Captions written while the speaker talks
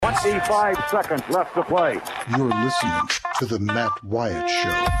25 seconds left to play. You're listening to the Matt Wyatt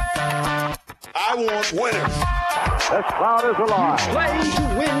Show. I want winners. This crowd is alive. Play to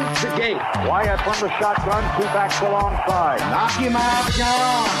win the game. Wyatt from the shotgun, two backs alongside. Knock him out,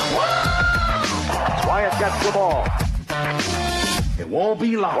 John. Wyatt gets the ball. It won't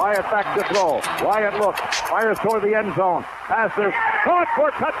be long. Wyatt back to throw. Wyatt looks, fires toward the end zone. Passes, caught for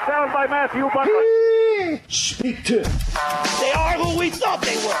a touchdown by Matthew Butler. Speak to him. They are who we thought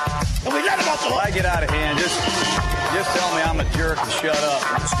they were. And we let them off the hook. I get out of hand. Just tell me I'm a jerk and shut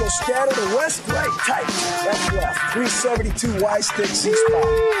up. Let's go scatter the west, right, tight. That's left. 372 Y stick, C-spot.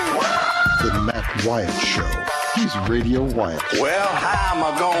 The Matt Wyatt Show. He's Radio Wyatt. Well, how am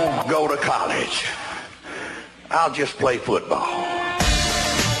I going to go to college? I'll just play football.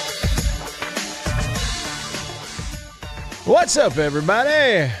 What's up,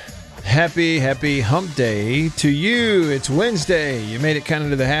 everybody? Happy hump day to you. It's Wednesday. You made it kind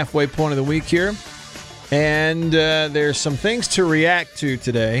of to the halfway point of the week here. And there's some things to react to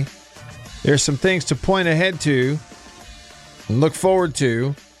today. There's some things to point ahead to and look forward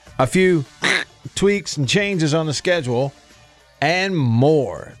to. A few tweaks and changes on the schedule and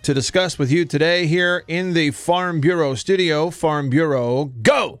more to discuss with you today here in the Farm Bureau studio. Farm Bureau,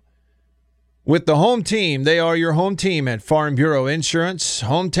 go! With the home team, they are your home team at Farm Bureau Insurance.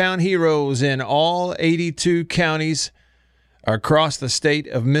 Hometown heroes in all 82 counties across the state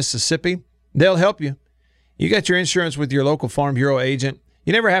of Mississippi. They'll help you. You got your insurance with your local Farm Bureau agent.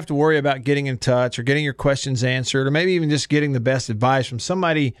 You never have to worry about getting in touch or getting your questions answered or maybe even just getting the best advice from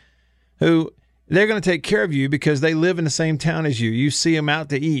somebody who they're going to take care of you because they live in the same town as you. You see them out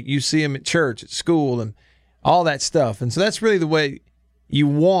to eat. You see them at church, at school, and all that stuff. And so that's really the way you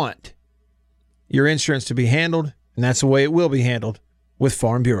want your insurance to be handled, and that's the way it will be handled with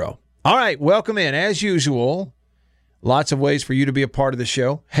Farm Bureau. All right, welcome in. As usual, lots of ways for you to be a part of the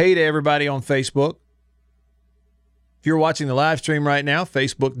show. Hey to everybody on Facebook. If you're watching the live stream right now,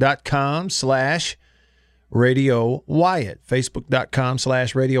 facebook.com/Radio Wyatt.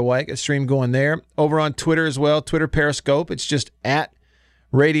 Facebook.com/Radio Wyatt. Get stream going there. Over on Twitter as well, Twitter Periscope. It's just at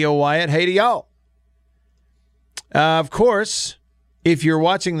Radio Wyatt. Hey to y'all. Of course, if you're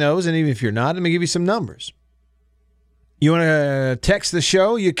watching those, and even if you're not, let me give you some numbers. You want to text the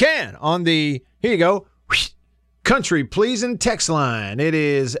show? You can on the, here you go, Country Pleasin' text line. It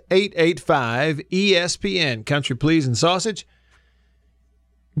is 885-ESPN, Country Pleasin' Sausage.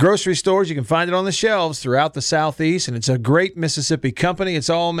 Grocery stores, you can find it on the shelves throughout the Southeast, and it's a great Mississippi company. It's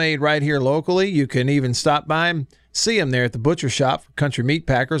all made right here locally. You can even stop by and see them there at the butcher shop for Country Meat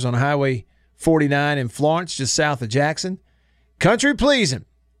Packers on Highway 49 in Florence, just south of Jackson. Country Pleasin'.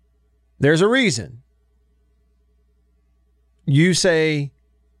 There's a reason you say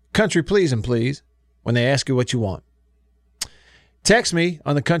Country Pleasin', please, when they ask you what you want. Text me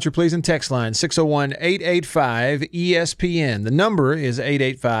on the Country Pleasin' text line, 601-885-ESPN. The number is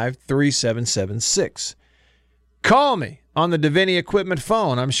 885-3776. Call me on the Davini Equipment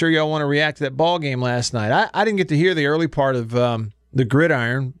phone. I'm sure y'all want to react to that ball game last night. I didn't get to hear the early part of the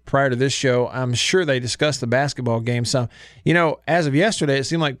gridiron prior to this show. I'm sure they discussed the basketball game some. You know, as of yesterday, it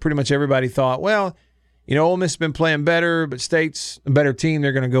seemed like pretty much everybody thought, well, you know, Ole Miss has been playing better, but State's a better team.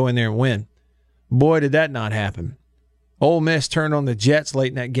 They're going to go in there and win. Boy, did that not happen. Ole Miss turned on the Jets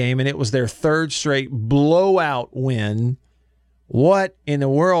late in that game, and it was their third straight blowout win. What in the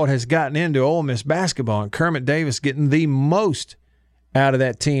world has gotten into Ole Miss basketball? And Kermit Davis getting the most out of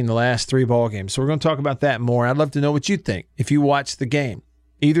that team the last three ball games. So we're going to talk about that more. I'd love to know what you think if you watch the game.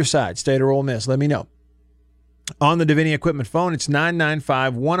 Either side, State or Ole Miss, let me know. On the Davini Equipment phone, it's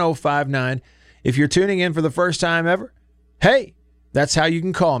 995-1059. If you're tuning in for the first time ever, hey, that's how you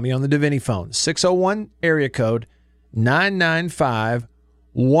can call me on the Davini phone. 601 area code 995-1059.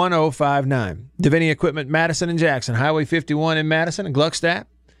 Davini Equipment, Madison and Jackson. Highway 51 in Madison and Gluckstadt.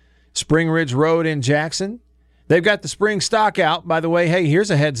 Spring Ridge Road in Jackson. They've got the spring stock out. By the way, hey, here's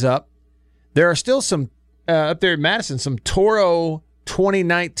a heads up. There are still some, up there in Madison, some Toro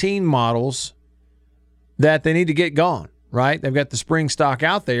 2019 models that they need to get gone, right? They've got the spring stock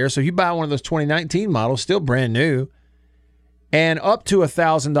out there. So if you buy one of those 2019 models, still brand new, and up to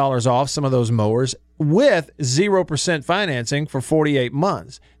 $1,000 off some of those mowers with 0% financing for 48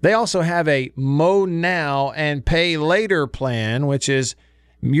 months. They also have a mow now and pay later plan, which is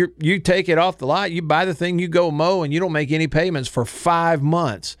you take it off the lot, you buy the thing, you go mow, and you don't make any payments for 5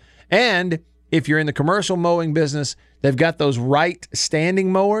 months. And if you're in the commercial mowing business, they've got those Wright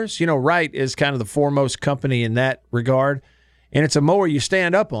standing mowers. You know, Wright is kind of the foremost company in that regard. And it's a mower you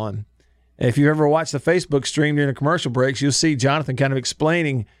stand up on. If you ever watch the Facebook stream during the commercial breaks, you'll see Jonathan kind of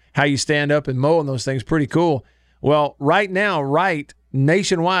explaining how you stand up and mow on those things. Pretty cool. Well, right now, Wright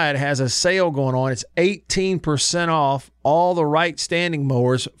nationwide has a sale going on. It's 18% off all the right standing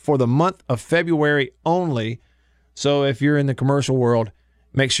mowers for the month of February only. So if you're in the commercial world,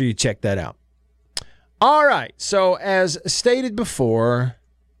 make sure you check that out. All right. So as stated before,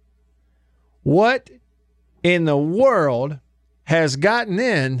 what in the world has gotten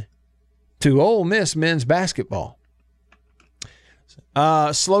in to Ole Miss men's basketball?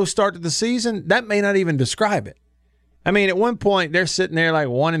 Slow start to the season, that may not even describe it. I mean, at one point, they're sitting there like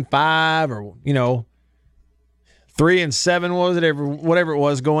 1-5 or, 3-7, whatever it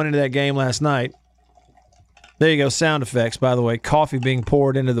was going into that game last night. There you go, sound effects, by the way. Coffee being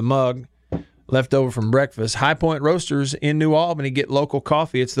poured into the mug, left over from breakfast. High Point Roasters in New Albany, get local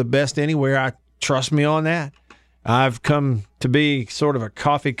coffee. It's the best anywhere. Trust me on that. I've come to be sort of a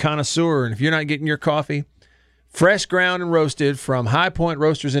coffee connoisseur, and if you're not getting your coffee fresh, ground, and roasted from High Point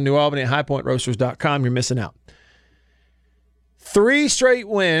Roasters in New Albany at highpointroasters.com, you're missing out. 3 straight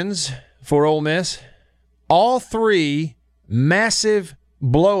wins for Ole Miss. All 3 massive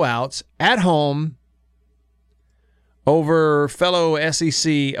blowouts at home over fellow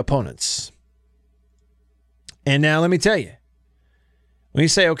SEC opponents. And now let me tell you, when you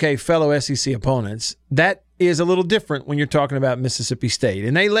say, okay, fellow SEC opponents, that is a little different when you're talking about Mississippi State.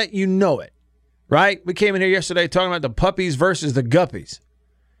 And they let you know it, right? We came in here yesterday talking about the puppies versus the guppies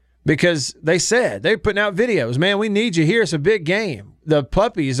because they said, they're putting out videos. Man, we need you here. It's a big game. The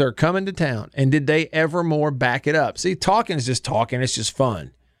puppies are coming to town. And did they ever more back it up? See, talking is just talking. It's just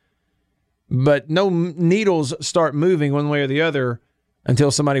fun. But no needles start moving one way or the other until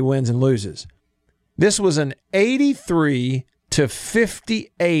somebody wins and loses. This was an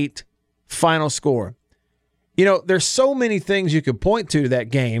 83-58 final score. There's so many things you could point to that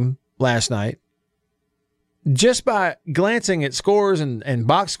game last night just by glancing at scores and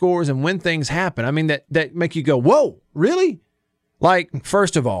box scores and when things happen. I mean, that make you go, whoa, really? Like,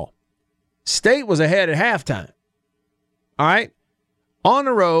 first of all, State was ahead at halftime. All right? On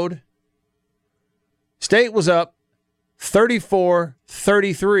the road, State was up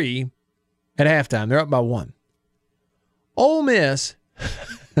 34-33 at halftime. They're up by 1. Ole Miss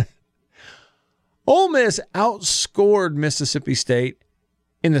outscored Mississippi State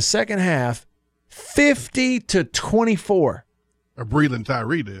in the second half 50-24. A Breland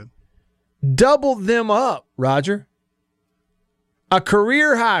Tyree did. Doubled them up, Roger. A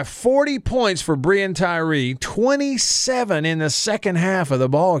career high 40 points for Breland Tyree, 27 in the second half of the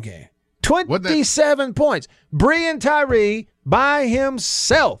ball game. 27 points. Breland Tyree by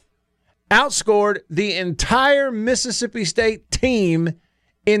himself outscored the entire Mississippi State team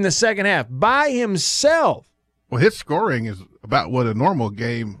in the second half by himself. Well, his scoring is about what a normal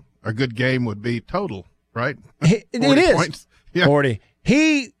game, a good game would be total, right? It is. Points. Yeah. 40.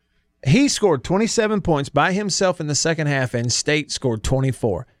 He scored 27 points by himself in the second half, and State scored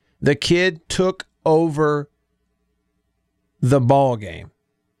 24. The kid took over the ball game.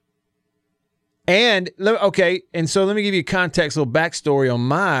 And so let me give you context, a little backstory on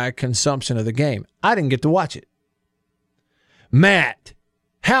my consumption of the game. I didn't get to watch it. Matt,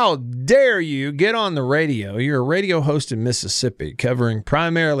 how dare you get on the radio? You're a radio host in Mississippi covering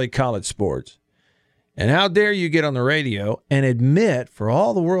primarily college sports. And how dare you get on the radio and admit for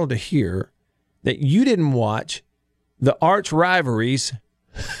all the world to hear that you didn't watch the arch rivalries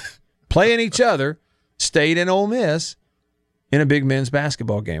playing each other, State and Ole Miss, in a big men's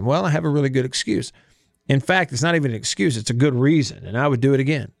basketball game? Well, I have a really good excuse. In fact, it's not even an excuse. It's a good reason, and I would do it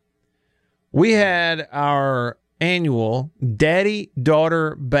again. We had our annual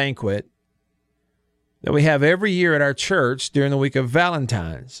daddy-daughter banquet that we have every year at our church during the week of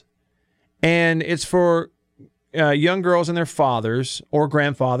Valentine's. And it's for young girls and their fathers or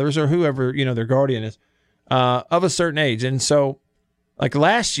grandfathers or whoever, their guardian is, of a certain age. And so, like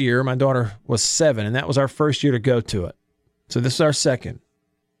last year, my daughter was 7, and that was our first year to go to it. So this is our second.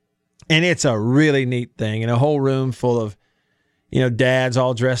 And it's a really neat thing. And a whole room full of, dads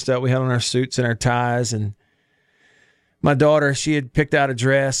all dressed up. We had on our suits and our ties. And my daughter, she had picked out a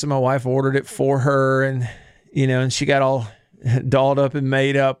dress, and my wife ordered it for her. And, and she got all dolled up and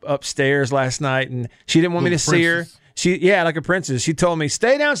made up upstairs last night, and she didn't want me to see her. Like a princess. She told me,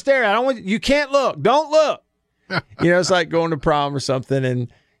 "Stay downstairs. You can't look. Don't look." It's like going to prom or something.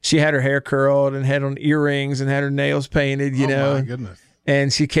 And she had her hair curled and had on earrings and had her nails painted. Oh my goodness!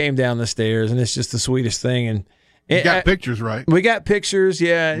 And she came down the stairs, and it's just the sweetest thing. And you got pictures, right? We got pictures.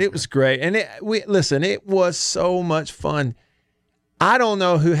 Yeah, it was great. And it was so much fun. I don't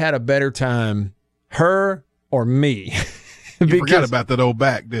know who had a better time, her or me. You forgot about that old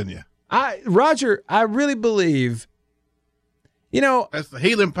back, didn't you? Roger, I really believe, that's the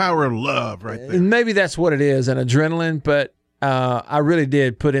healing power of love right there. Maybe that's what it is, an adrenaline, but I really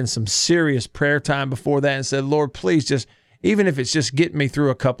did put in some serious prayer time before that and said, Lord, please just, even if it's just getting me through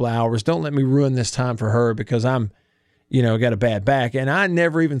a couple of hours, don't let me ruin this time for her because I'm, got a bad back. And I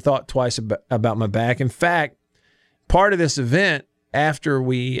never even thought twice about my back. In fact, part of this event, after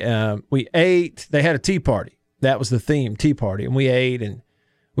we ate, they had a tea party. That was the theme, tea party. And we ate and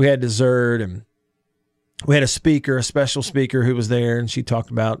we had dessert and we had a special speaker who was there, and she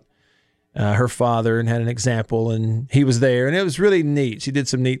talked about her father and had an example, and he was there, and it was really neat. She did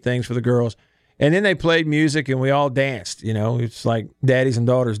some neat things for the girls. And then they played music, and we all danced. It's like daddies and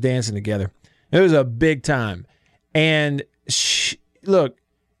daughters dancing together. It was a big time. And look,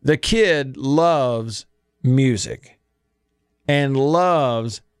 the kid loves music and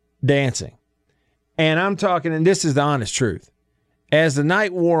loves dancing. And I'm talking, and this is the honest truth. As the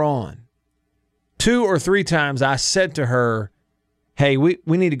night wore on, 2 or 3 times I said to her, hey, we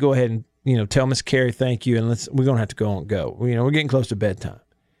need to go ahead and, tell Miss Carrie thank you, and we're going to have to go. We're getting close to bedtime.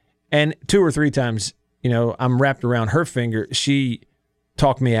 And 2 or 3 times, I'm wrapped around her finger. She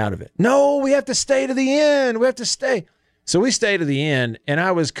talked me out of it. No, we have to stay to the end. We have to stay. So we stayed to the end, and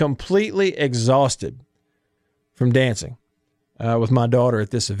I was completely exhausted from dancing with my daughter at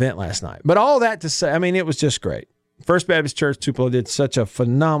this event last night. But all that to say, it was just great. First Baptist Church Tupelo did such a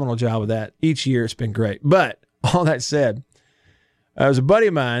phenomenal job with that. Each year it's been great. But all that said, there was a buddy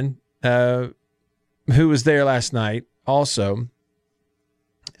of mine who was there last night also,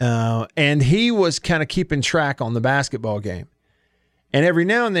 and he was kind of keeping track on the basketball game. And every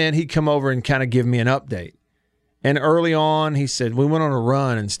now and then he'd come over and kind of give me an update. And early on he said, we went on a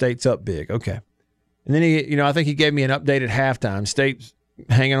run and State's up big. Okay. And then he, I think he gave me an update at halftime. State's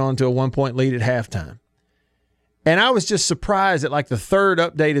hanging on to a 1-point lead at halftime. And I was just surprised that like the third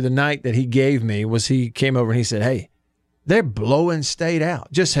update of the night that he gave me was he came over and he said, hey, they're blowing State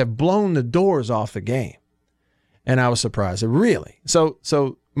out, just have blown the doors off the game. And I was surprised. Really? So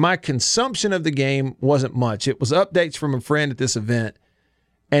my consumption of the game wasn't much. It was updates from a friend at this event,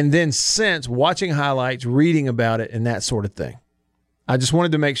 and then since watching highlights, reading about it, and that sort of thing. I just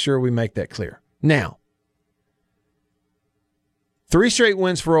wanted to make sure we make that clear. Now, 3 straight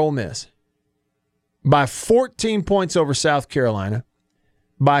wins for Ole Miss. By 14 points over South Carolina,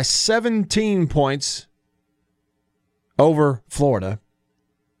 by 17 points over Florida,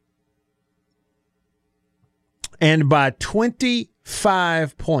 and by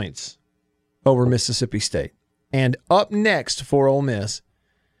 25 points over Mississippi State. And up next for Ole Miss,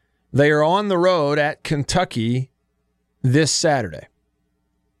 they are on the road at Kentucky this Saturday.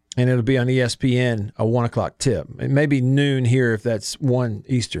 And it'll be on ESPN, a 1 o'clock tip. It may be noon here if that's 1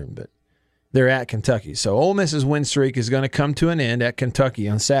 Eastern, but they're at Kentucky. So Ole Miss's win streak is going to come to an end at Kentucky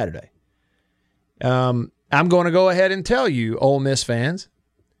on Saturday. I'm going to go ahead and tell you, Ole Miss fans,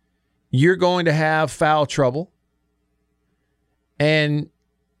 you're going to have foul trouble. And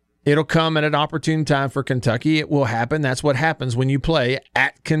it'll come at an opportune time for Kentucky. It will happen. That's what happens when you play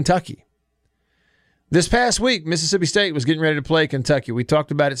at Kentucky. This past week, Mississippi State was getting ready to play Kentucky. We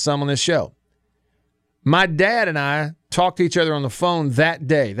talked about it some on this show. My dad and I talked to each other on the phone that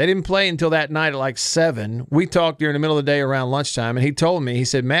day. They didn't play until that night at like 7. We talked during the middle of the day around lunchtime, and he told me, he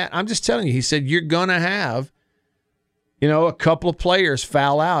said, Matt, I'm just telling you, he said, you're going to have, a couple of players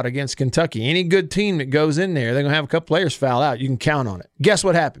foul out against Kentucky. Any good team that goes in there, they're going to have a couple players foul out. You can count on it. Guess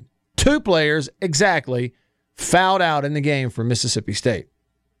what happened? 2 players exactly fouled out in the game for Mississippi State.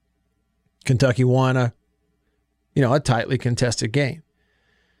 Kentucky won a tightly contested game.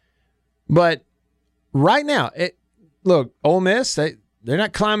 But right now, look, Ole Miss, they're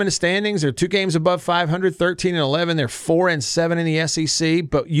not climbing the standings. They're 2 games above 500, 13-11. They're 4-7 in the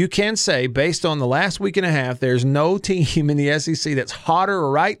SEC. But you can say, based on the last week and a half, there's no team in the SEC that's hotter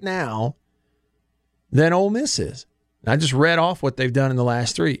right now than Ole Miss is. I just read off what they've done in the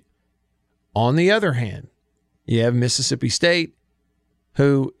last 3. On the other hand, you have Mississippi State,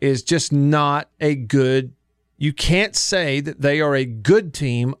 who is just not a good, you can't say that they are a good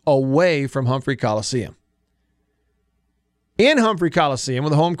team away from Humphrey Coliseum. In Humphrey Coliseum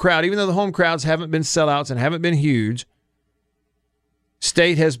with a home crowd, even though the home crowds haven't been sellouts and haven't been huge,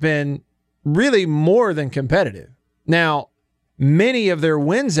 State has been really more than competitive. Now, many of their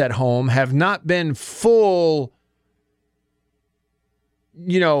wins at home have not been full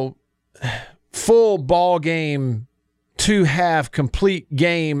ball game, to have complete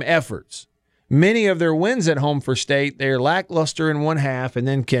game efforts. Many of their wins at home for State, they're lackluster in one half and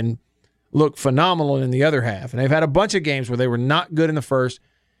then can look phenomenal in the other half. And they've had a bunch of games where they were not good in the first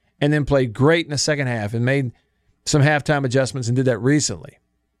and then played great in the second half and made some halftime adjustments and did that recently.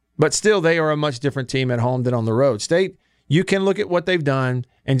 But still, they are a much different team at home than on the road. State, you can look at what they've done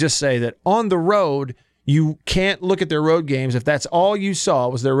and just say that on the road, You can't look at their road games, if that's all you saw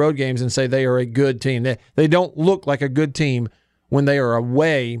was their road games, and say they are a good team. They don't look like a good team when they are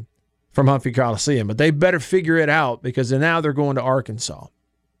away from Humphrey Coliseum, but they better figure it out because now they're going to Arkansas.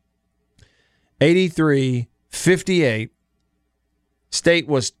 83-58. State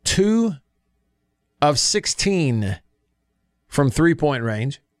was 2 of 16 from three-point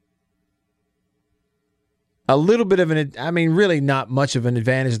range. A little bit of really not much of an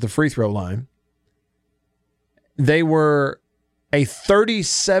advantage at the free throw line. They were a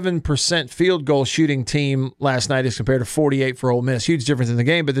 37% field goal shooting team last night as compared to 48 for Ole Miss. Huge difference in the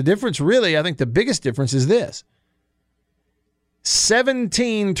game, but the difference really, I think the biggest difference is this.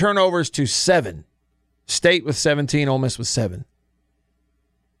 17 turnovers to 7. State with 17, Ole Miss with 7.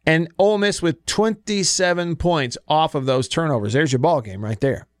 And Ole Miss with 27 points off of those turnovers. There's your ball game right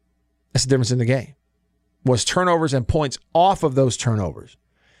there. That's the difference in the game. Was turnovers and points off of those turnovers.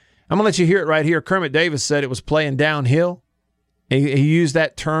 I'm going to let you hear it right here. Kermit Davis said it was playing downhill. He used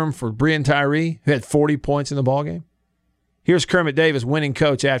that term for Brian Tyree, who had 40 points in the ballgame. Here's Kermit Davis, winning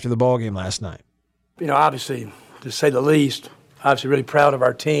coach after the ballgame last night. Obviously, to say the least, obviously really proud of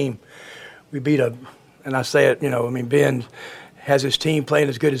our team. We beat and I say it, Ben has his team playing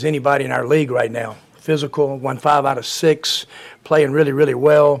as good as anybody in our league right now. Physical, won 5 out of 6, playing really, really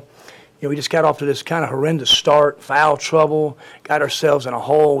well. We just got off to this kind of horrendous start, foul trouble, got ourselves in a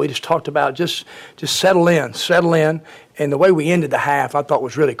hole. We just talked about just settle in. And the way we ended the half, I thought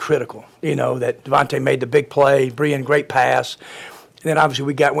was really critical. That Devontae made the big play, Brian, great pass. And then obviously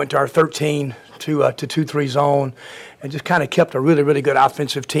we went to our 13 to 2-3 zone and just kind of kept a really, really good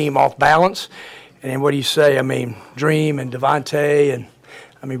offensive team off balance. And then what do you say? Dream and Devontae and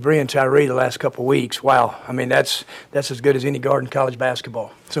Brian Tyree the last couple of weeks. Wow. That's as good as any guard in college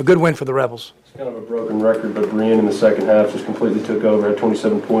basketball. So good win for the Rebels. It's kind of a broken record, but Brian in the second half just completely took over, had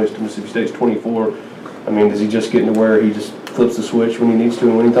 27 points to Mississippi State's 24. Does he just get into where he just flips the switch when he needs to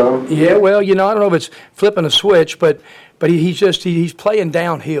and winning time? Yeah, well, I don't know if it's flipping a switch, but he's playing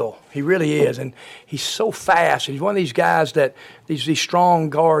downhill. He really is, and he's so fast. And he's one of these guys that these strong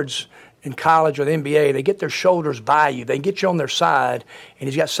guards in college or the NBA, they get their shoulders by you. They get you on their side, and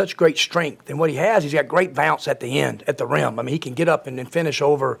he's got such great strength. And what he's got great bounce at the end, at the rim. He can get up and finish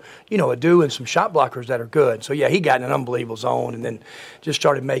over, Adu and some shot blockers that are good. So, yeah, he got in an unbelievable zone and then just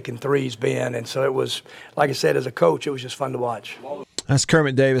started making threes, Ben. And so it was, like I said, as a coach, it was just fun to watch. That's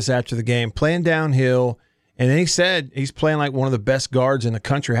Kermit Davis after the game, playing downhill. And then he said he's playing like one of the best guards in the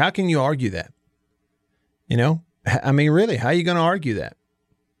country. How can you argue that? Really, how are you going to argue that?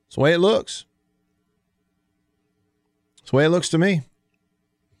 It's the way it looks. It's the way it looks to me.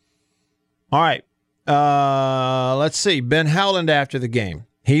 All right. Let's see. Ben Howland after the game.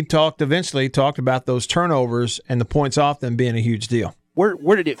 He eventually talked about those turnovers and the points off them being a huge deal.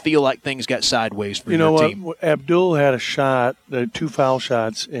 Where did it feel like things got sideways for your team? Abdul had a shot, 2 foul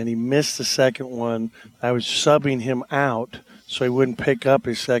shots, and he missed the second one. I was subbing him out so he wouldn't pick up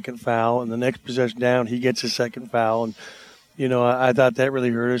his second foul. And the next possession down, he gets his second foul. And I thought that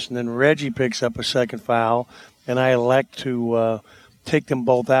really hurt us. And then Reggie picks up a second foul, and I elect to take them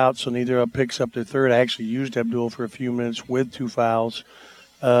both out so neither of them picks up their third. I actually used Abdul for a few minutes with 2 fouls,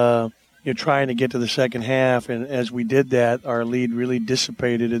 trying to get to the second half. And as we did that, our lead really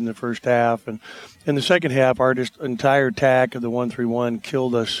dissipated in the first half. And in the second half, our entire attack of the 1-3-1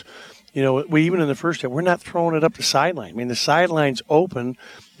 killed us. We even in the first half, we're not throwing it up the sideline. The sideline's open.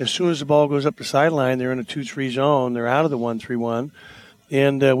 As soon as the ball goes up the sideline, they're in a 2-3 zone. They're out of the 1-3-1.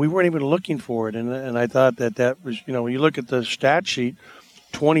 And we weren't even looking for it. And I thought that was, when you look at the stat sheet,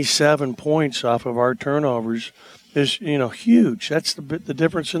 27 points off of our turnovers is, huge. That's the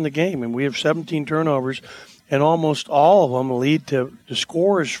difference in the game. And we have 17 turnovers, and almost all of them lead to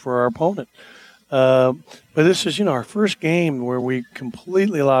scores for our opponent. But this is, our first game where we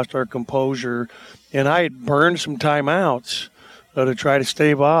completely lost our composure, and I had burned some timeouts to try to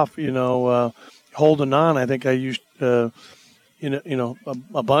stave off, holding on. I think I used, a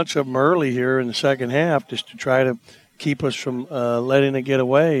bunch of them early here in the second half just to try to keep us from letting it get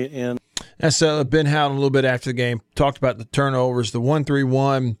away. And that's Ben Howland a little bit after the game. Talked about the turnovers, the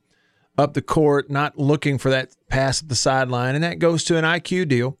 1-3-1 up the court, not looking for that pass at the sideline. And that goes to an IQ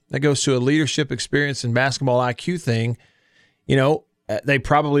deal. That goes to a leadership experience and basketball IQ thing. They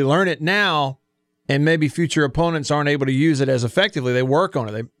probably learn it now, and maybe future opponents aren't able to use it as effectively. They work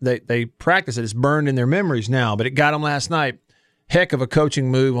on it. They practice it. It's burned in their memories now, but it got them last night. Heck of a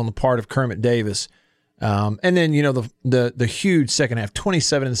coaching move on the part of Kermit Davis. And then, the huge second half,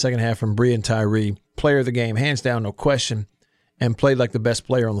 27 in the second half from Brian Tyree, player of the game, hands down, no question, and played like the best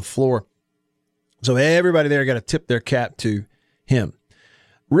player on the floor. So everybody there got to tip their cap to him.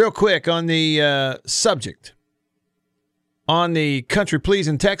 Real quick on the subject. On the Country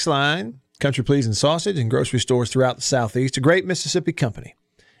Pleasin' text line, Country Pleasin' Sausage in grocery stores throughout the Southeast, a great Mississippi company.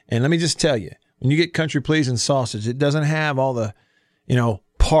 And let me just tell you, when you get Country Pleasin' Sausage, it doesn't have all the,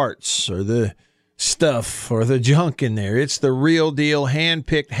 parts or the stuff or the junk in there. It's the real deal,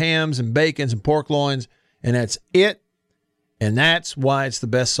 hand-picked hams and bacons and pork loins, and that's it. And that's why it's the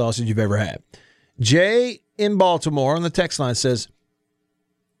best sausage you've ever had. Jay in Baltimore on the text line says,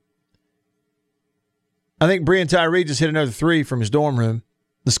 I think Brian Tyree just hit another 3 from his dorm room.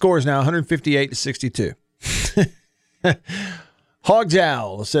 The score is now 158-62. Hog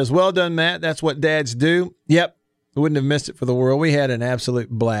Jowl says, well done, Matt. That's what dads do. Yep. Wouldn't have missed it for the world. We had an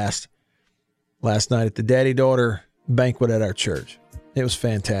absolute blast last night at the daddy-daughter banquet at our church. It was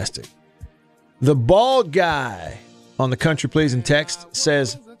fantastic. The bald guy on the Country Pleasin' text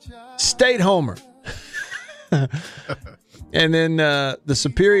says, State Homer. And then the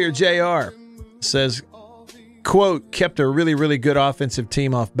Superior JR says, quote, kept a really, really good offensive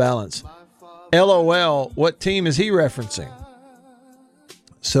team off balance. LOL, what team is he referencing?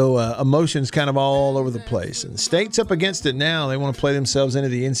 So emotions kind of all over the place. And State's up against it now. They want to play themselves into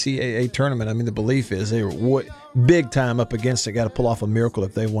the NCAA tournament. I mean, the belief is they were big time up against it. Got to pull off a miracle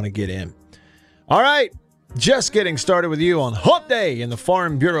if they want to get in. All right. Just getting started with you on Hump Day in the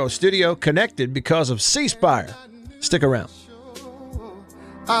Farm Bureau studio, connected because of C Spire. Stick around.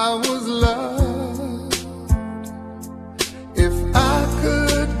 I was loved. If I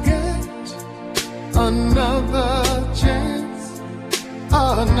could get another chance,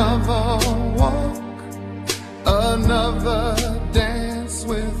 another walk, another dance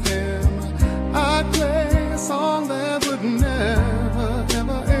with him, I'd play a song that would never,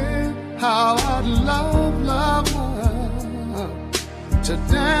 ever end. How I'd love, love, love to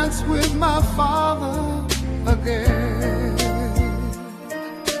dance with my father again.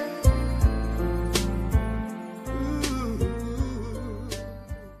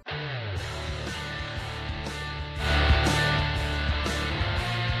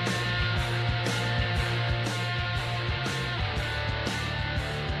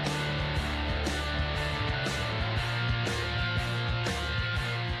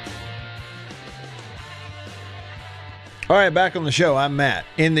 All right, back on the show. I'm Matt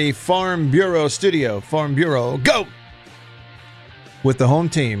in the Farm Bureau studio. Farm Bureau, go! With the home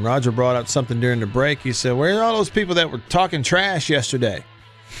team. Roger brought up something during the break. He said, where are all those people that were talking trash yesterday?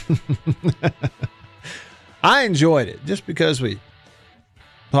 I enjoyed it. Just because we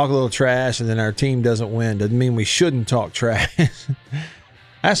talk a little trash and then our team doesn't win doesn't mean we shouldn't talk trash.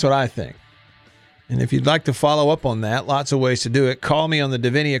 That's what I think. And if you'd like to follow up on that, lots of ways to do it. Call me on the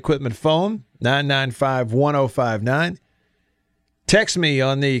Davini Equipment phone, 995-1059. Text me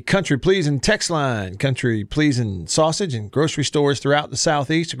on the Country Pleasin' text line. Country Pleasin' Sausage in grocery stores throughout the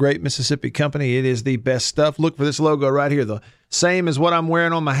Southeast. A great Mississippi company. It is the best stuff. Look for this logo right here. The same as what I'm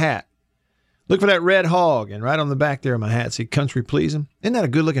wearing on my hat. Look for that red hog. And right on the back there of my hat, see Country Pleasin'. Isn't that a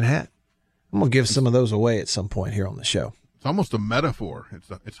good-looking hat? I'm going to give some of those away at some point here on the show. It's almost a metaphor.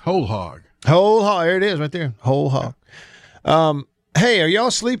 It's whole hog. Whole hog. There it is right there. Whole hog. Hey, are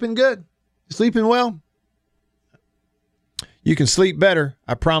y'all sleeping good? Sleeping well? You can sleep better,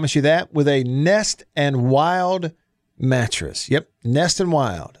 I promise you that, with a Nest and Wild mattress. Yep, Nest and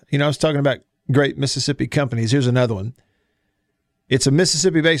Wild. I was talking about great Mississippi companies. Here's another one. It's a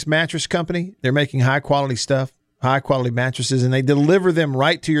Mississippi-based mattress company. They're making high-quality stuff, high-quality mattresses, and they deliver them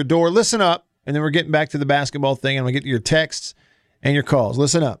right to your door. Listen up, and then we're getting back to the basketball thing, and we'll get to your texts and your calls.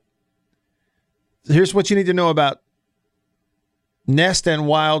 Listen up. Here's what you need to know about Nest and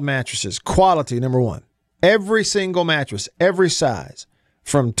Wild mattresses. Quality, number one. Every single mattress, every size,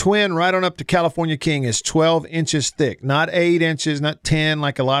 from twin right on up to California King, is 12 inches thick. Not 8 inches, not 10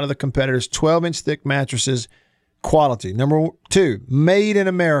 like a lot of the competitors. 12-inch thick mattresses, quality. Number two, made in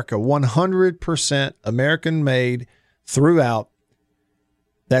America, 100% American made throughout.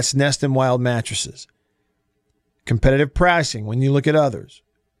 That's Nest and Wild mattresses. Competitive pricing when you look at others.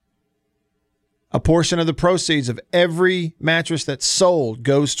 A portion of the proceeds of every mattress that's sold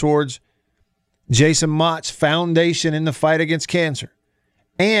goes towards Jason Mott's foundation in the fight against cancer.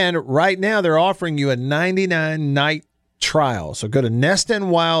 And right now they're offering you a 99-night trial. So go to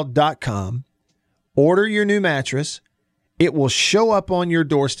nestandwild.com, order your new mattress. It will show up on your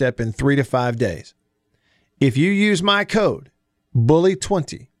doorstep in 3 to 5 days. If you use my code,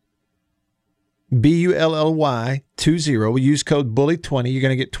 BULLY20, BULLY20, use code BULLY20, you're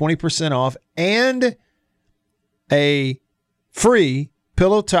going to get 20% off and a free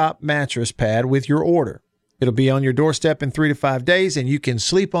pillow top mattress pad with your order. It'll be on your doorstep in 3 to 5 days, and you can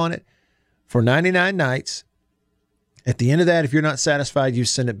sleep on it for 99 nights At the end of that, if you're not satisfied, you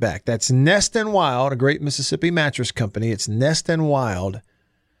send it back. That's Nest and Wild, a great Mississippi mattress company. It's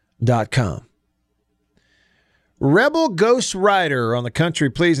nestandwild.com. Rebel Ghost Rider on the Country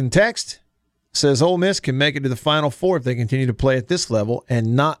Pleasing text says Ole Miss can make it to the Final Four if they continue to play at this level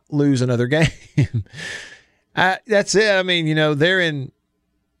and not lose another game. That's it. I mean, they're in,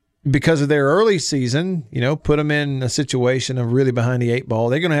 because of their early season, put them in a situation of really behind the eight ball.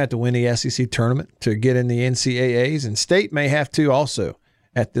 They're going to have to win the SEC tournament to get in the NCAAs, and State may have to also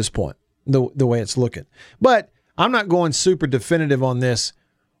at this point, the way it's looking. But I'm not going super definitive on this,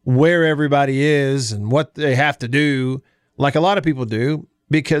 where everybody is and what they have to do, like a lot of people do,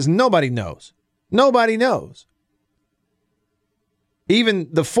 because nobody knows. Nobody knows. Even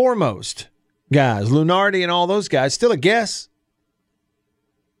the foremost guys, Lunardi and all those guys, still a guess.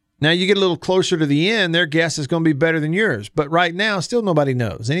 Now, you get a little closer to the end, their guess is going to be better than yours. But right now, still nobody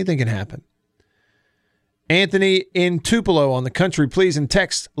knows. Anything can happen. Anthony in Tupelo on the Country Pleasing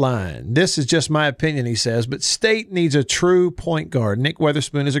text line. This is just my opinion, he says, but State needs a true point guard. Nick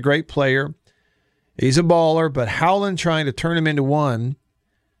Weatherspoon is a great player. He's a baller, but Howland trying to turn him into one,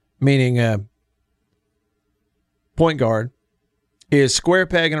 meaning a point guard, is square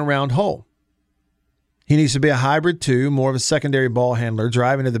peg in a round hole. He needs to be a hybrid too, more of a secondary ball handler,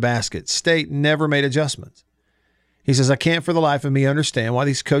 driving to the basket. State never made adjustments. He says, I can't for the life of me understand why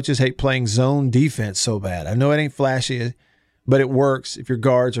these coaches hate playing zone defense so bad. I know it ain't flashy, but it works if your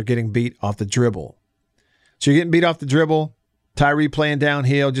guards are getting beat off the dribble. So you're getting beat off the dribble, Tyree playing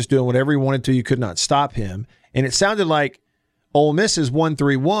downhill, just doing whatever he wanted to. You could not stop him. And it sounded like Ole Miss's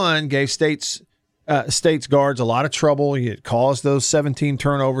 1-3-1 gave State's guards a lot of trouble. It caused those 17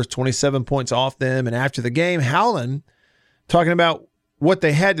 turnovers, 27 points off them. And after the game, Howland talking about what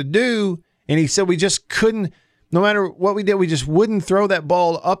they had to do, and he said we just couldn't, no matter what we did, we just wouldn't throw that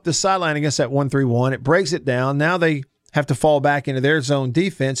ball up the sideline against that 1-3-1. It breaks it down. Now they have to fall back into their zone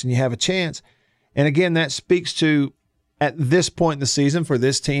defense, and you have a chance. And again, that speaks to, at this point in the season for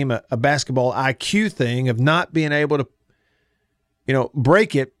this team, a basketball IQ thing of not being able to,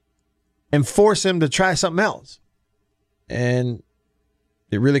 break it and force them to try something else. And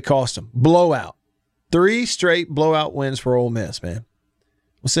it really cost them. Blowout. 3 straight blowout wins for Ole Miss, man.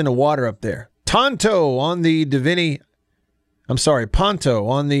 What's in the water up there? Ponto on the Davini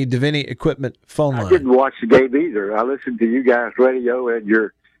Equipment phone line. I didn't watch the game either. I listened to you guys' radio and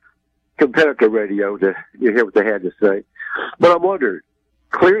your competitor radio to hear what they had to say. But I'm wondering,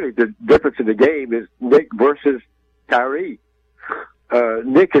 clearly the difference in the game is Nick versus Tyree.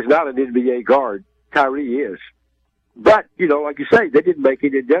 Nick is not an NBA guard. Tyree is. But, like you say, they didn't make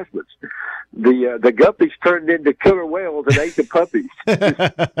any adjustments. The guppies turned into killer whales and ate the puppies,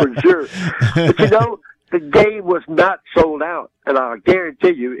 for sure. But, the game was not sold out. And I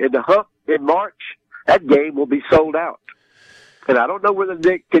guarantee you, in the hump in March, that game will be sold out. And I don't know whether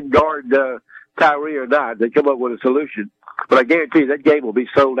Nick can guard Tyree or not. They come up with a solution. But I guarantee you that game will be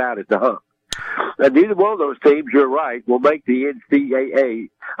sold out at the hump. And neither one of those teams, you're right, will make the NCAA.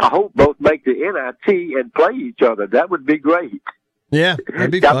 I hope both make the NIT and play each other. That would be great. Yeah,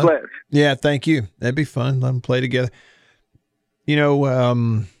 that'd be God fun. Bless. Yeah, thank you. That'd be fun. Let them play together.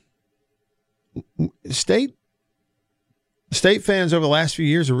 State fans over the last few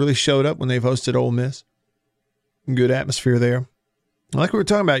years have really showed up when they've hosted Ole Miss. Good atmosphere there. Like we were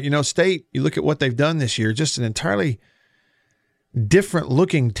talking about, State, you look at what they've done this year, just an entirely different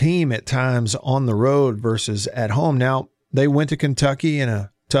looking team at times on the road versus at home. Now, they went to Kentucky in a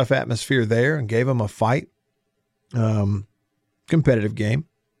tough atmosphere there and gave them a fight. Competitive game.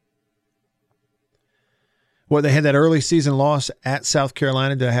 Well, they had that early season loss at South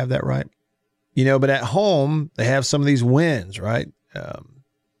Carolina. Did I have that right? But at home, they have some of these wins, right?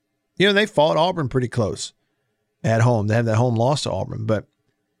 They fought Auburn pretty close at home. They have that home loss to Auburn, but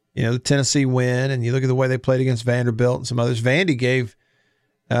the Tennessee win, and you look at the way they played against Vanderbilt and some others. Vandy gave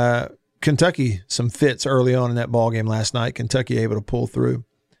Kentucky some fits early on in that ball game last night. Kentucky able to pull through.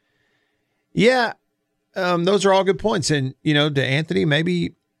 Yeah, those are all good points. And, to Anthony,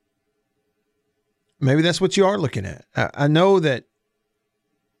 maybe that's what you are looking at. I know that,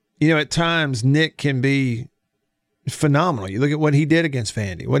 at times Nick can be phenomenal. You look at what he did against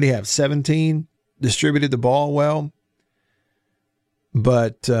Vandy. What did he have, 17? Distributed the ball well.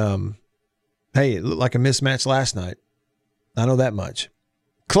 But, hey, it looked like a mismatch last night. I know that much.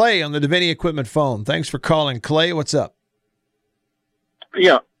 Clay on the Davini Equipment phone. Thanks for calling. Clay, what's up?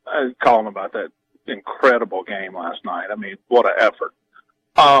 Yeah, I was calling about that incredible game last night. I mean, what an effort.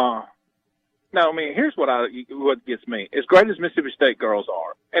 Now, here's what gets me. As great as Mississippi State girls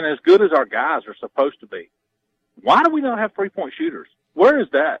are, and as good as our guys are supposed to be, why do we not have 3-point shooters? Where is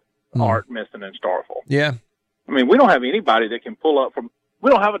that art missing in Starkville? Yeah. I mean, we don't have anybody that can pull up from. We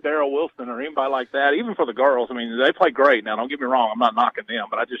don't have a Darrell Wilson or anybody like that. Even for the girls, I mean, they play great. Now, don't get me wrong. I'm not knocking them,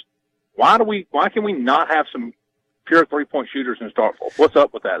 but why can we not have some pure 3-point shooters in Starkville? What's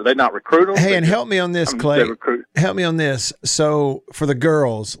up with that? Do they not recruit them? Hey, and help me on this, Clay. Help me on this. So for the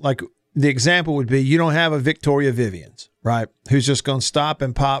girls, like the example would be, you don't have a Victoria Vivians, right? Who's just going to stop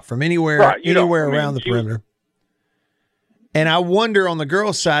and pop from anywhere around the perimeter. And I wonder on the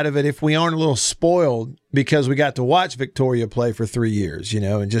girls' side of it if we aren't a little spoiled because we got to watch Victoria play for 3 years,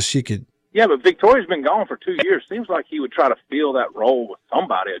 and just she could. Yeah, but Victoria's been gone for 2 years. Seems like he would try to fill that role with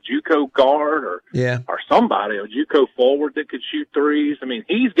somebody, a JUCO guard or somebody, a JUCO forward that could shoot threes. I mean,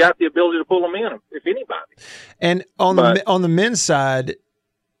 he's got the ability to pull them in, if anybody. And on the men's side,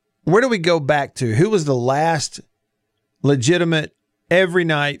 where do we go back to? Who was the last legitimate every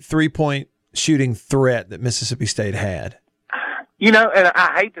night 3-point shooting threat that Mississippi State had? And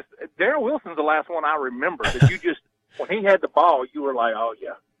I hate to – Darrell Wilson's the last one I remember that you just – when he had the ball, you were like, oh,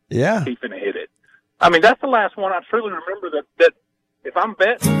 yeah. Yeah. He's going to hit it. I mean, that's the last one I truly remember that if I'm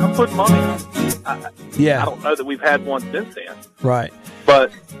betting, I'm putting money on. I don't know that we've had one since then. Right.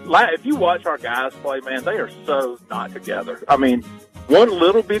 But if you watch our guys play, man, they are so not together. I mean, one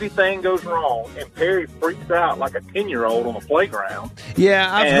little bitty thing goes wrong, and Perry freaks out like a 10-year-old on the playground.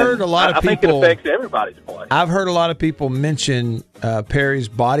 Yeah, I've heard a lot of people. I think it affects everybody's play. I've heard a lot of people mention Perry's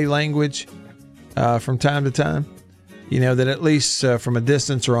body language from time to time. That at least from a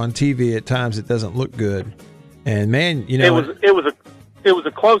distance or on TV, at times it doesn't look good. And man, it was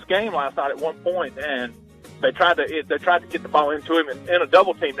a close game last night at one point, and they tried to get the ball into him in a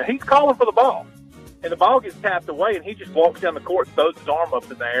double team. Now he's calling for the ball. And the ball gets tapped away, and he just walks down the court and throws his arm up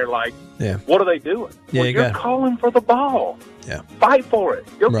in the air like, what are they doing? Yeah, you're calling for the ball. Yeah. Fight for it.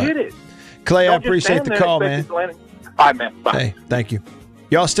 Go get it. Clay, I appreciate the call, man. All right, man. Bye. Hey, thank you.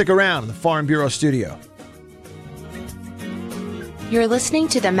 Y'all stick around in the Farm Bureau studio. You're listening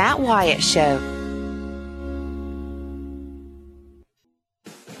to The Matt Wyatt Show.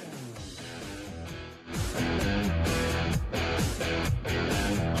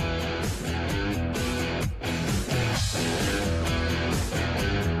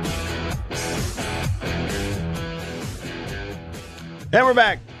 And we're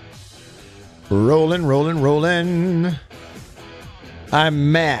back. Rolling.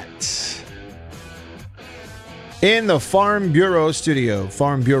 I'm Matt. In the Farm Bureau studio.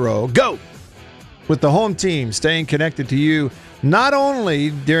 Farm Bureau, go! With the home team staying connected to you, not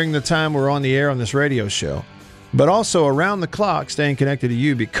only during the time we're on the air on this radio show, but also around the clock staying connected to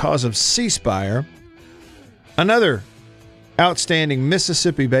you because of C-Spire, another outstanding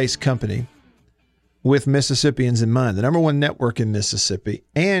Mississippi-based company with Mississippians in mind, the number one network in Mississippi,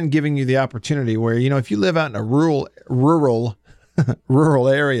 and giving you the opportunity where, if you live out in a rural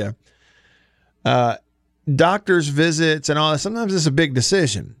area, doctor's visits and all that, sometimes it's a big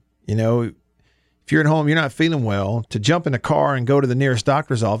decision. If you're at home, you're not feeling well, to jump in a car and go to the nearest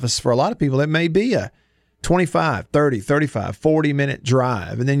doctor's office, for a lot of people, it may be a 25, 30, 35, 40-minute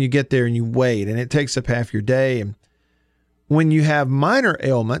drive. And then you get there and you wait, and it takes up half your day. And when you have minor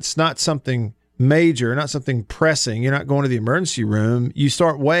ailments, not something major, not something pressing, you're not going to the emergency room, you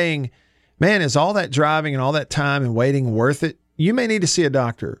start weighing, man, is all that driving and all that time and waiting worth it? You may need to see a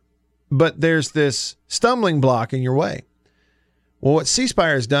doctor, but there's this stumbling block in your way. Well, what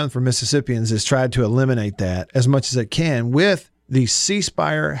C-Spire has done for Mississippians is tried to eliminate that as much as it can with the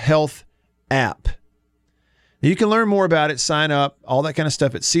C-Spire Health app. Now, you can learn more about it, sign up, all that kind of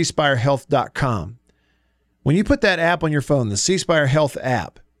stuff at cspirehealth.com. When you put that app on your phone, the C-Spire Health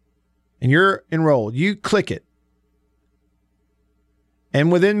app, and you're enrolled, you click it.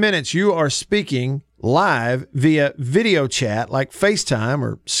 And within minutes, you are speaking live via video chat like FaceTime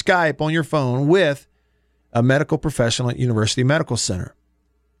or Skype on your phone with a medical professional at University Medical Center.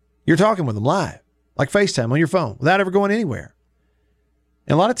 You're talking with them live, like FaceTime on your phone, without ever going anywhere.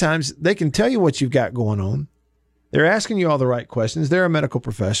 And a lot of times, they can tell you what you've got going on. They're asking you all the right questions. They're a medical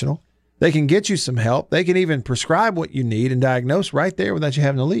professional. They can get you some help. They can even prescribe what you need and diagnose right there without you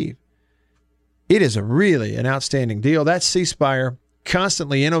having to leave. It is an outstanding deal. That's C-Spire,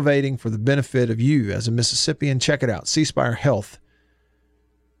 constantly innovating for the benefit of you as a Mississippian. Check it out,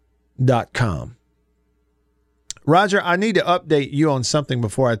 cspirehealth.com. Roger, I need to update you on something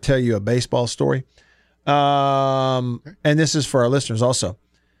before I tell you a baseball story. And this is for our listeners also.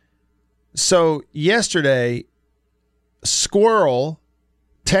 So yesterday, Squirrel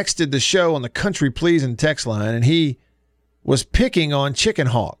texted the show on the Country Pleasin' text line, and he was picking on Chicken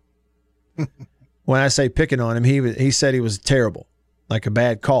Hawk. When I say picking on him, he said he was terrible, like a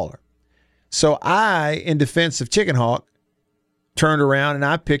bad caller. So I, in defense of Chicken Hawk, turned around and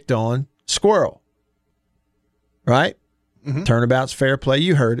I picked on Squirrel. right? Turnabout's fair play.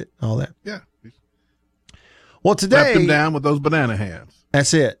 You heard it, all that. Yeah. Well, today. Slapped him down with those banana hands.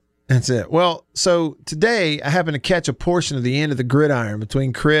 That's it. Well, so today I happened to catch a portion of the end of the gridiron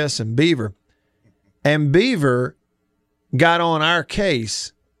between Chris and Beaver. And Beaver got on our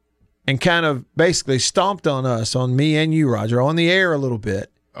case and kind of basically stomped on us, on me and you, Roger, on the air a little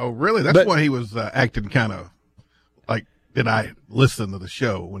bit. Oh, really? That's why he was acting kind of like, did I listen to the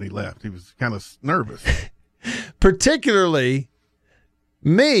show when he left? He was kind of nervous. Particularly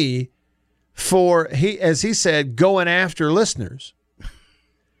me for, as he said, going after listeners.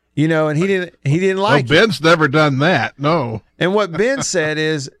 And he didn't like it. Ben's never done that. No. And what Ben said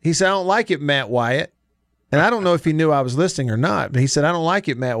is, he said, I don't like it, Matt Wyatt. And I don't know if he knew I was listening or not, but he said, I don't like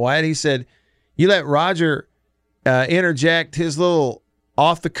it, Matt Wyatt. He said, you let Roger interject his little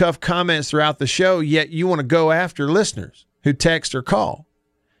off-the-cuff comments throughout the show, yet you want to go after listeners who text or call.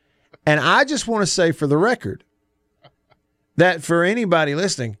 And I just want to say for the record that for anybody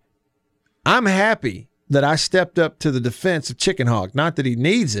listening, I'm happy that I stepped up to the defense of Chicken Hawk. Not that he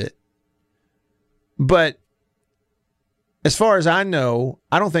needs it, but as far as I know,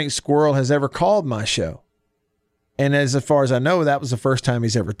 I don't think Squirrel has ever called my show. And as far as I know, that was the first time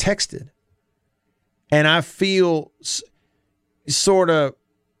he's ever texted. And I feel sort of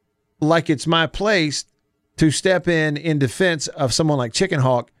like it's my place to step in defense of someone like Chicken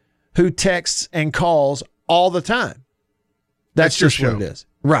Hawk who texts and calls all the time. That's just what it is.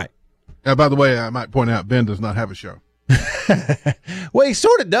 Right. By the way, I might point out Ben does not have a show. Well, he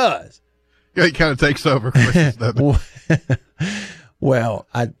sort of does. Yeah, he kind of takes over. Well,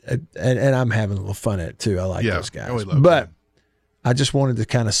 and I'm having a little fun at it too. I like those guys. But Ben. I just wanted to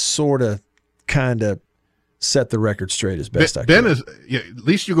kind of set the record straight as best I Ben could. at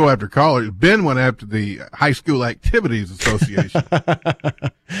least you go after callers. Ben went after the High School Activities Association.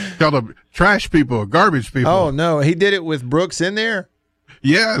 Called them trash people or garbage people. Oh, no. He did it with Brooks in there?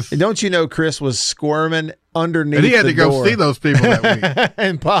 Yes. Don't you know Chris was squirming underneath the door? And he had to go see those people that week.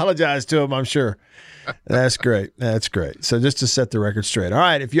 And apologize to him, I'm sure. That's great. That's great. So just to set the record straight. All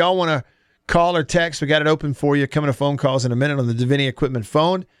right, if y'all want to call or text, we got it open for you. Coming to phone calls in a minute on the Davini Equipment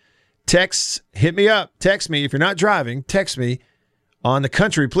phone. Texts, hit me up. Text me. If you're not driving, text me on the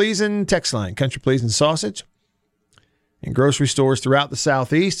Country Pleasin' text line. Country Pleasin' Sausage. In grocery stores throughout the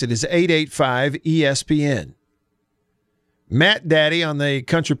Southeast, it is 885-ESPN. Matt Daddy on the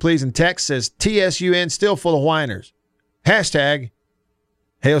Country Pleasin' text says, TSUN still full of whiners. Hashtag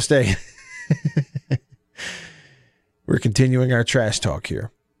Hail State. We're continuing our trash talk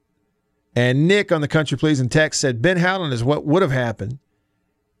here. And Nick on the Country Pleasin' text said, Ben Howland is what would have happened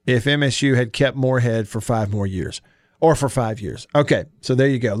if MSU had kept Moorhead for 5 more years. Or for 5 years. Okay, so there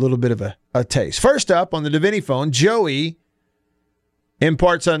you go. A little bit of a taste. First up on the Davini phone, Joey in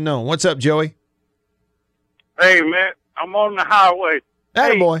parts unknown. What's up, Joey? Hey, Matt. I'm on the highway.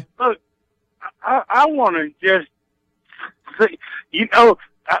 Hey, boy. Look, I want to just say,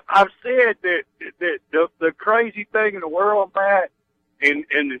 I've said that the crazy thing in the world, Matt, and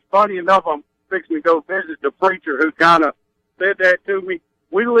it's funny enough, I'm fixing to go visit the preacher who kind of said that to me.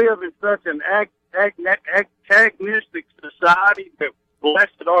 We live in such an antagonistic society that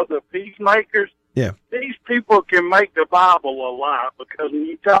blessed are the peacemakers. Yeah. These people can make the Bible a lie because when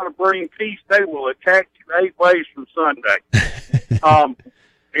you try to bring peace, they will attack you 8 ways from Sunday.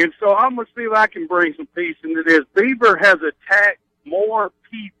 And so I'm going to see if I can bring some peace into this. Beaver has attacked more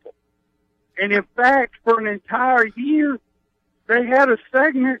people. And in fact, for an entire year, they had a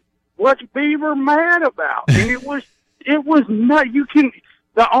segment, What's Beaver Mad About? And it was not,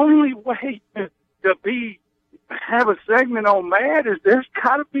 the only way to have a segment on mad is there's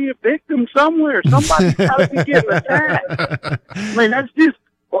got to be a victim somewhere. Somebody's got to be getting attacked. I mean, that's just,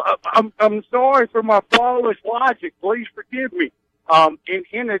 I'm sorry for my flawless logic. Please forgive me.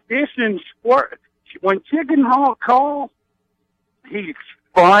 In addition, when Chicken Hawk calls, he's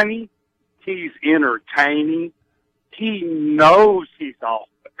funny. He's entertaining. He knows he's off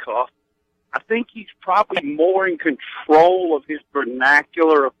the cuff. I think he's probably more in control of his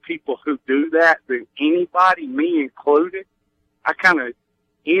vernacular of people who do that than anybody, me included. I kind of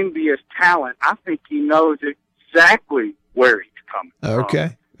envy his talent. I think he knows exactly where he's coming from.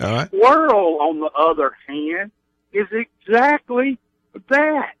 Okay. All right. Squirrel, on the other hand, is exactly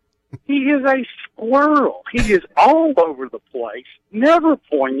that. He is a squirrel. He is all over the place, never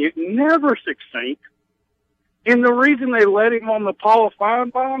poignant, never succinct. And the reason they let him on the Paula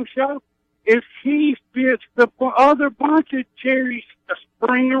Feinbaum show is he fits the other bunch of Jerry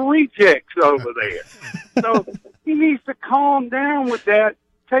Springer rejects over there. So he needs to calm down with that,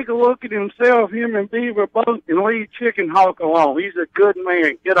 take a look at himself, him and Beaver both, and leave Chicken Hawk alone. He's a good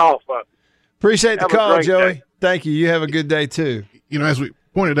man. Get off of him. Appreciate the Have a call, great Joey. day. Thank you. You have a good day, too. You know, as we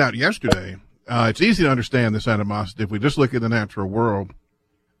pointed out yesterday, it's easy to understand this animosity. If we just look at the natural world,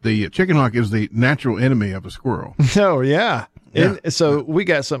 the chicken hawk is the natural enemy of a squirrel. Oh, yeah. And so we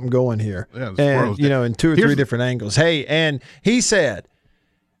got something going here. Yeah, and, in 2 or 3 different angles. Hey, and he said,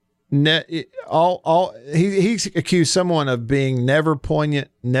 he accused someone of being never poignant,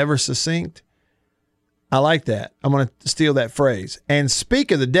 never succinct. I like that. I'm going to steal that phrase. And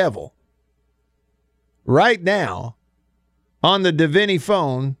speak of the devil, right now, on the Davini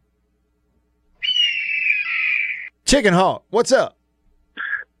phone, Chicken Hawk, what's up?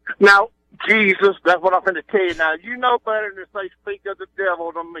 Now, Jesus, that's what I'm going to tell you. Now, you know better than to say speak of the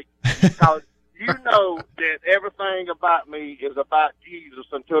devil to me. Because you know that everything about me is about Jesus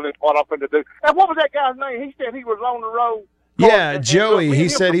until it's what I'm going to do. And what was that guy's name? He said he was on the road. Yeah, Joey. He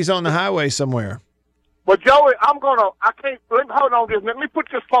said he's on the highway somewhere. Well, Joey, hold on just a minute. Let me put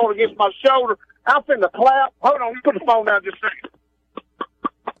this phone against my shoulder. I'm finna clap. Hold on, you put the phone down just a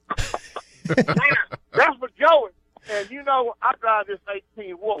second. That's for Joey. And you know, I drive this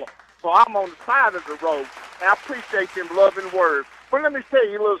 18-wheeler, so I'm on the side of the road. And I appreciate them loving words. But let me tell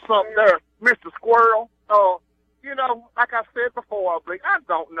you a little something there, Mr. Squirrel. You know, like I said before, I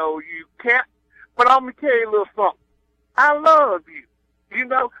don't know you, cat, but I'm going to tell you a little something. I love you. You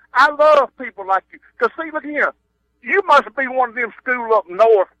know, I love people like you. Because, see, look here, you must be one of them school up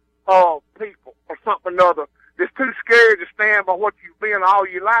north people or something or other that's too scared to stand by what you've been all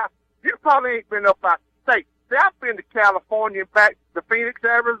your life. You probably ain't been up out the state. See, I've been to California, back to Phoenix,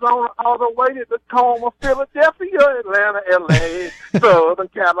 Arizona, all the way to Tacoma, Philadelphia, Atlanta, L.A., Southern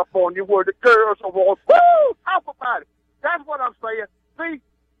California, where the girls are all, woo, talk about it. That's what I'm saying. See,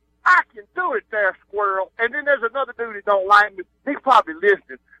 I can do it there, Squirrel. And then there's another dude that don't like me. He's probably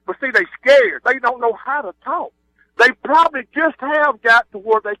listening. But see, they scared. They don't know how to talk. They probably just have got to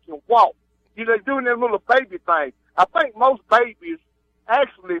where they can walk. You know, doing their little baby thing. I think most babies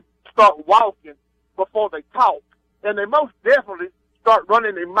actually start walking before they talk. And they most definitely start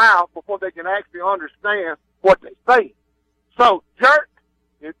running their mouth before they can actually understand what they say. So, Jerk,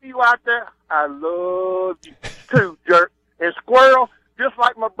 if you out there, I love you too, Jerk. And Squirrel, just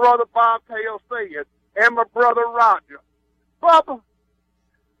like my brother Bob Tail said, and my brother Roger. Bubba,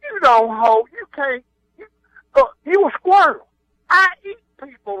 you don't hold, you can't, you a squirrel. I eat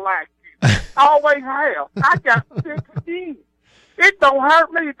people like you. Always have. I got 16. It don't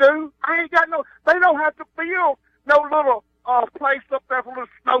hurt me, dude. I ain't got they don't have to build no little place up there for little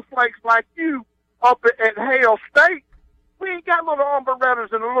snowflakes like you up at Hale State. We ain't got little umbrellas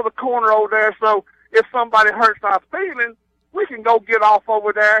in a little corner over there, so if somebody hurts our feelings, we can go get off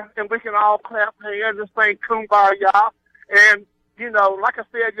over there, and we can all clap hands and sing Kumbaya. And, you know, like I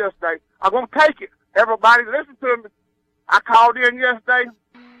said yesterday, I'm going to take it. Everybody listen to me. I called in yesterday.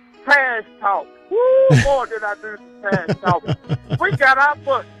 Trash talk. Woo, boy, did I do some trash talk. We got our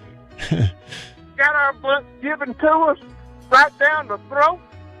butt. Got our butt given to us right down the throat.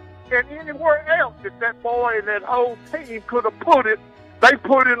 And anywhere else that boy and that whole team could have put it, they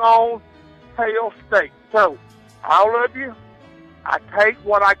put it on Hale State. So, all of you, I take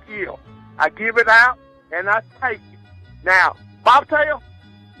what I give. I give it out, and I take it. Now, Bobtail?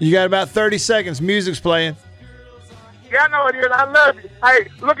 You got about 30 seconds. Music's playing. Yeah, I know it is. I love you. Hey,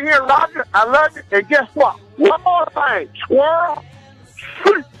 look here, Roger. I love you. And guess what? One more thing. Squirrel.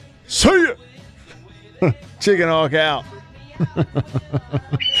 See ya. Chicken Hawk out.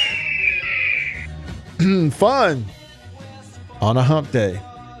 Fun on a hump day.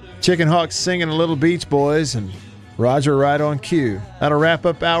 Chicken Hawk singing a little Beach Boys and Roger right on cue. That'll wrap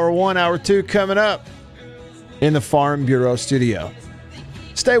up hour 1. Hour 2 coming up in the Farm Bureau studio.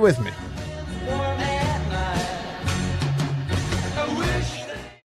 Stay with me.